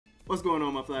What's going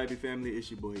on, my Flyby family? It's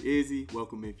your boy Izzy.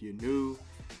 Welcome if you're new.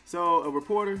 So a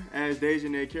reporter asked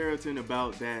Dijonai Carrington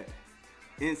about that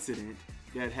incident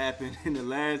that happened in the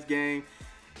last game.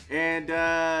 And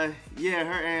yeah,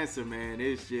 her answer, man,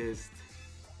 is just,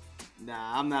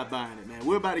 nah, I'm not buying it, man.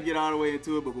 We're about to get all the way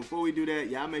into it, but before we do that,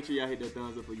 y'all make sure y'all hit that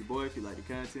thumbs up for your boy if you like the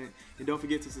content. And don't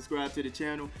forget to subscribe to the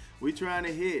channel. We're trying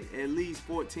to hit at least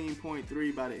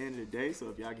 14.3 by the end of the day, so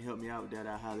if y'all can help me out with that,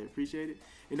 I highly appreciate it.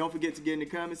 And don't forget to get in the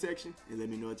comment section and let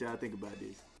me know what y'all think about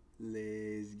this.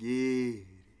 Let's get it.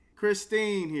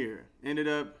 Christine here ended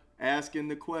up asking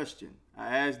the question. I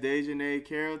asked Dijonai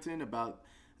Carrington about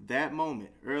that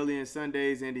moment early in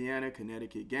Sunday's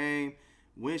Indiana-Connecticut game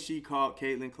when she caught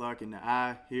Caitlin Clark in the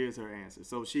eye. Here's her answer.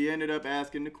 So she ended up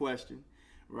asking the question,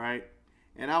 right?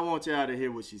 And I want y'all to hear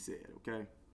what she said, okay?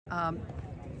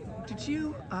 Did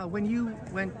you, when you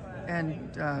went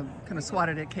and kind of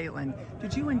swatted at Caitlin,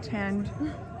 did you intend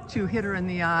to hit her in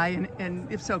the eye?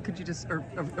 And if so, could you just,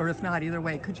 or if not, either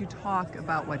way, could you talk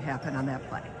about what happened on that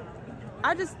play?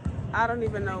 I don't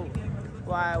even know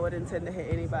why I would intend to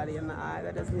hit anybody in the eye.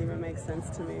 That doesn't even make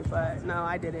sense to me. But no,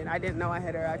 I didn't. I didn't know I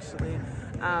hit her, actually.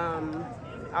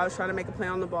 I was trying to make a play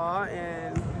on the ball,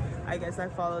 and I guess I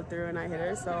followed through and I hit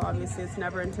her. So obviously it's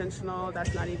never intentional.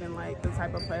 That's not even like the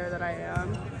type of player that I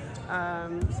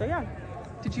am. So yeah.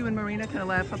 Did you and Marina kind of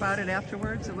laugh about it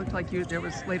afterwards? It looked like there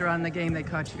was later on in the game they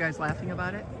caught you guys laughing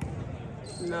about it.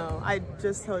 No, I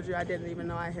just told you I didn't even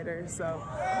know I hit her. So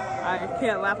I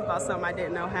can't laugh about something I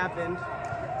didn't know happened.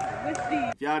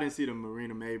 If y'all didn't see the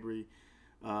Marina Mabry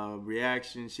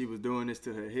reaction, she was doing this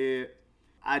to her head.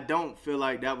 I don't feel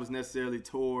like that was necessarily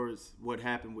towards what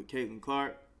happened with Caitlin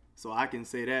Clark, so I can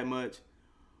say that much.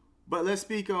 But let's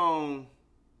speak on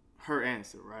her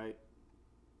answer, right?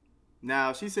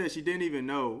 Now, she said she didn't even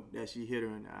know that she hit her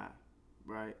in the eye,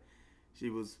 right? She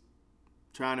was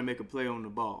trying to make a play on the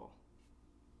ball.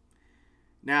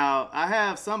 Now, I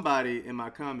have somebody in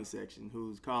my comment section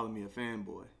who's calling me a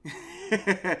fanboy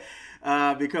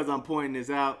because I'm pointing this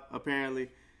out, apparently.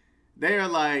 They are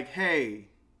like, hey,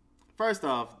 first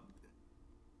off,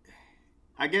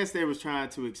 I guess they was trying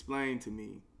to explain to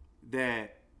me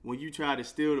that when you try to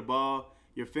steal the ball,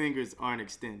 your fingers aren't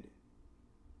extended.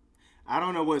 I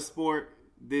don't know what sport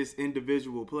this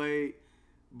individual played,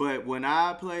 but when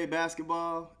I played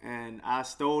basketball and I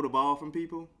stole the ball from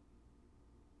people,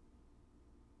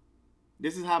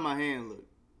 this is how my hand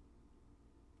looked.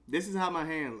 This is how my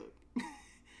hand looked.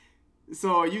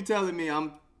 So are you telling me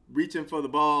I'm reaching for the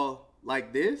ball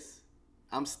like this?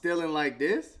 I'm stealing like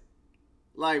this?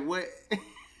 Like what?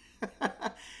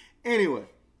 Anyway,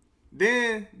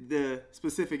 then the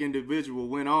specific individual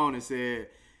went on and said,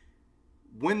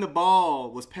 when the ball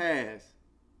was passed,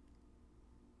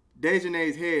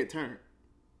 Dijonai's head turned.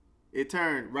 It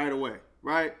turned right away,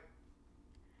 right?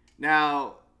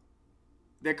 Now,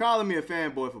 they're calling me a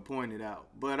fanboy for pointing it out,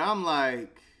 but I'm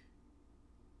like,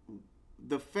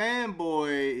 the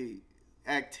fanboy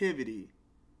activity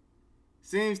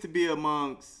seems to be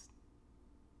amongst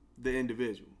the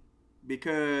individual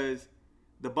because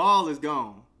the ball is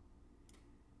gone.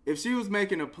 If she was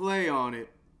making a play on it,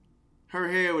 her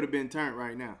head would have been turned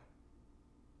right now.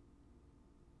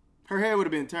 Her head would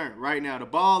have been turned right now. The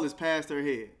ball is past her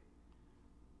head.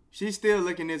 She's still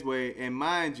looking this way, and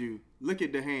mind you, look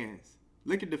at the hands.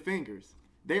 Look at the fingers.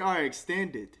 They are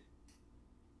extended.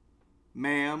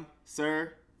 Ma'am,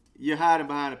 sir, you're hiding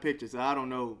behind a picture, so I don't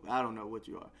know what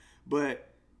you are. But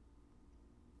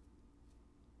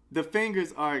the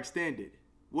fingers are extended.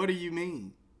 What do you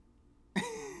mean?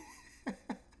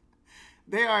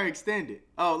 They are extended.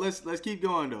 Oh, let's keep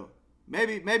going though.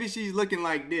 Maybe she's looking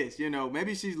like this, you know.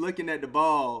 Maybe she's looking at the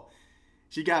ball.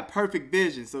 She got perfect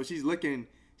vision, so she's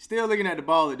still looking at the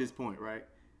ball at this point, right?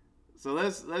 So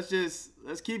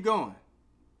let's keep going.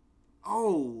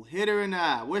 Oh, hit her in the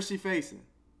eye. Where's she facing?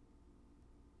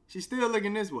 She's still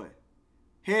looking this way.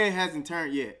 Head hasn't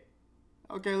turned yet.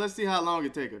 Okay, let's see how long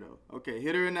it take her though. Okay,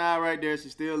 hit her in the eye right there.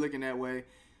 She's still looking that way.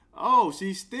 Oh,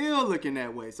 she's still looking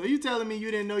that way. So you telling me you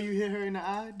didn't know you hit her in the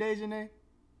eye, Dijonai?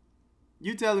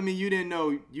 You telling me you didn't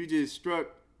know you just struck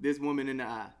this woman in the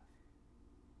eye?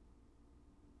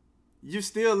 You're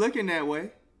still looking that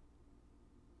way.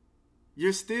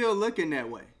 You're still looking that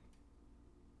way.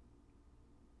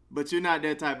 But you're not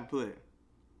that type of player.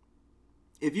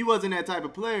 If you wasn't that type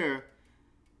of player,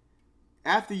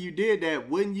 after you did that,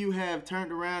 wouldn't you have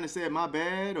turned around and said, my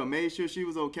bad, or made sure she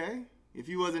was okay? If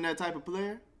you wasn't that type of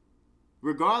player?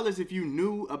 Regardless if you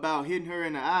knew about hitting her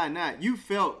in the eye or not, you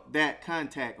felt that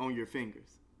contact on your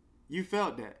fingers. You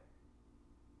felt that.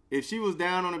 If she was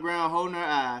down on the ground holding her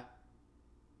eye,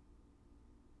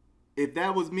 if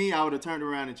that was me, I would have turned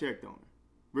around and checked on her.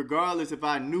 regardless if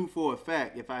I knew for a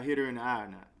fact if I hit her in the eye or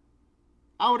not.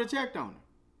 I would have checked on her.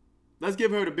 Let's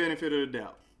give her the benefit of the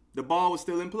doubt. The ball was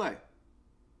still in play.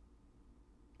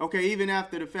 Okay, even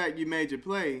after the fact you made your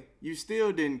play, you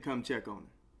still didn't come check on her.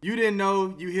 You didn't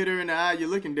know you hit her in the eye, you're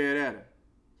looking dead at her.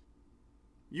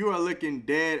 You are looking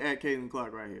dead at Caitlin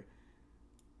Clark right here.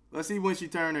 Let's see when she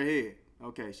turned her head.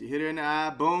 Okay, she hit her in the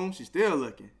eye, boom, she's still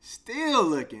looking. Still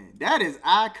looking. That is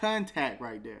eye contact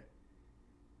right there.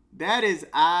 That is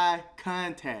eye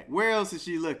contact. Where else is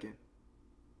she looking?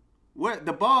 What?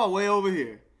 The ball way over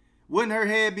here. Wouldn't her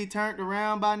head be turned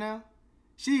around by now?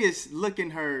 She is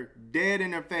looking her dead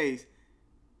in her face,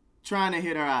 trying to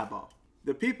hit her eyeball.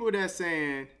 The people that's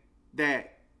saying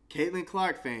that Caitlin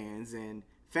Clark fans and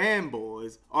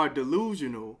fanboys are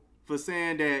delusional for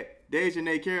saying that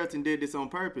Dijonai Carrington did this on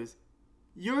purpose,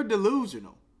 you're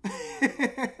delusional.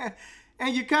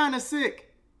 And you're kind of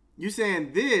sick. You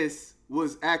saying this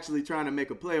was actually trying to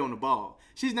make a play on the ball.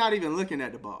 She's not even looking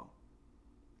at the ball.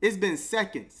 It's been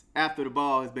seconds after the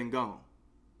ball has been gone.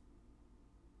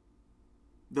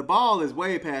 The ball is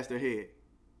way past her head.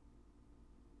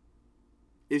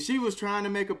 If she was trying to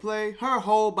make a play, her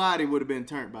whole body would have been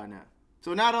turned by now.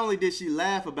 So not only did she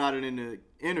laugh about it in the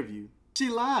interview, she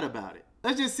lied about it.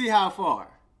 Let's just see how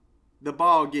far the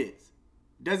ball gets.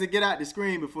 Does it get out the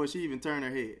screen before she even turned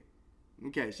her head?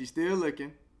 Okay, she's still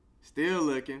looking, still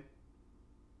looking,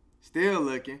 still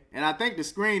looking. And I think the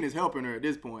screen is helping her at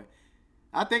this point.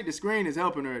 I think the screen is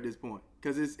helping her at this point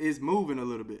because it's moving a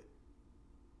little bit.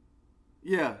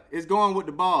 Yeah, it's going with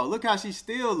the ball. Look how she's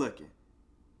still looking.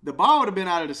 The ball would have been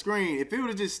out of the screen. If it would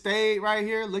have just stayed right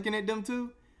here looking at them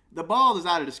two, the ball is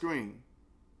out of the screen.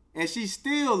 And she's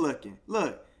still looking.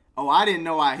 Look. Oh, I didn't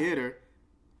know I hit her.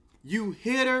 You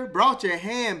hit her, brought your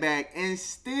hand back, and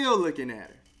still looking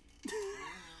at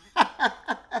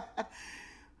her.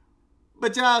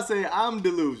 But y'all say I'm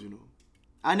delusional.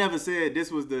 I never said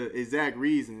this was the exact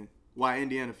reason why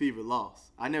Indiana Fever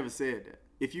lost. I never said that.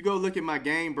 If you go look at my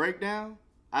game breakdown,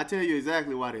 I tell you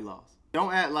exactly why they lost.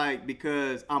 Don't act like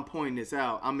because I'm pointing this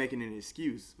out, I'm making an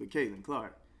excuse for Caitlin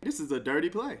Clark. This is a dirty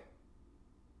play.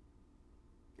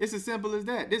 It's as simple as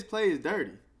that. This play is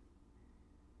dirty.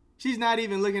 She's not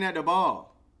even looking at the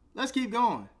ball. Let's keep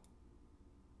going.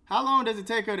 How long does it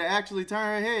take her to actually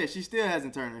turn her head? She still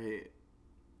hasn't turned her head.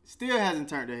 Still hasn't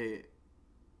turned her head.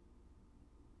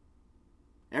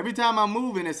 Every time I'm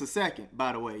moving, it's a second,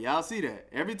 by the way. Y'all see that?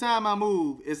 Every time I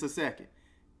move, it's a second.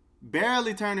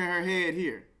 Barely turning her head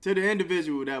here. To the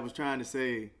individual that was trying to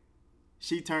say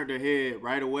she turned her head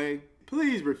right away,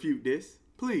 please refute this.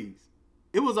 Please.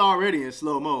 It was already in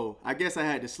slow-mo. I guess I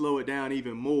had to slow it down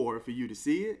even more for you to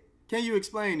see it. Can you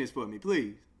explain this for me,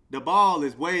 please? The ball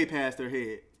is way past her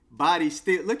head. Body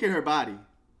still. Look at her body.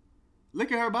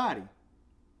 Look at her body.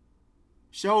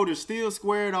 Shoulders still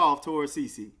squared off towards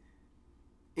Cece.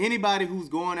 Anybody who's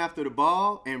going after the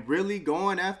ball and really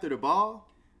going after the ball,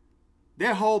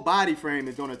 their whole body frame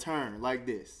is going to turn like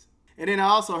this. And then I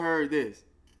also heard this.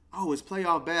 Oh, it's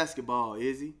playoff basketball,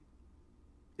 Izzy.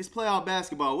 It's playoff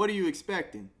basketball. What are you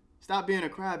expecting? Stop being a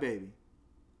crybaby.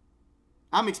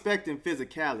 I'm expecting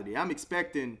physicality. I'm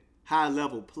expecting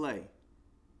high-level play.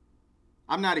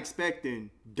 I'm not expecting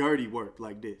dirty work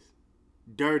like this.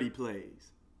 Dirty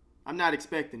plays. I'm not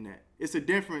expecting that. It's a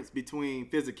difference between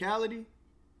physicality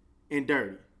and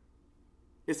dirty.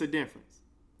 It's a difference.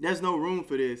 There's no room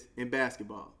for this in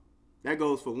basketball. That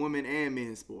goes for women and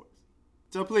men's sports.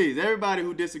 So please, everybody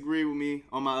who disagreed with me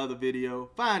on my other video,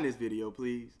 find this video,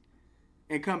 please,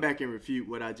 and come back and refute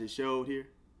what I just showed here.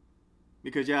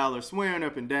 Because y'all are swearing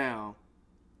up and down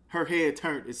her head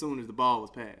turned as soon as the ball was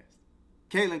passed.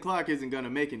 Caitlin Clark isn't going to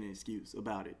make an excuse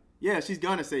about it. Yeah, she's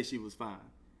going to say she was fine.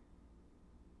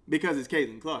 Because it's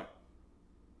Caitlin Clark.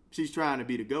 She's trying to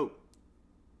be the GOAT.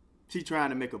 She's trying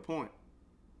to make a point.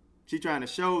 She's trying to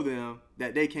show them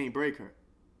that they can't break her.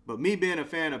 But me being a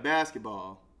fan of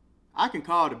basketball, I can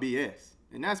call the BS.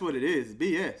 And that's what it is,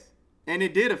 BS. And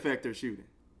it did affect her shooting.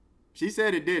 She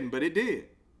said it didn't, but it did.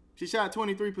 She shot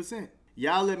 23%.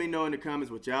 Y'all let me know in the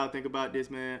comments what y'all think about this,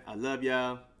 man. I love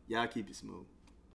y'all. Y'all keep it smooth.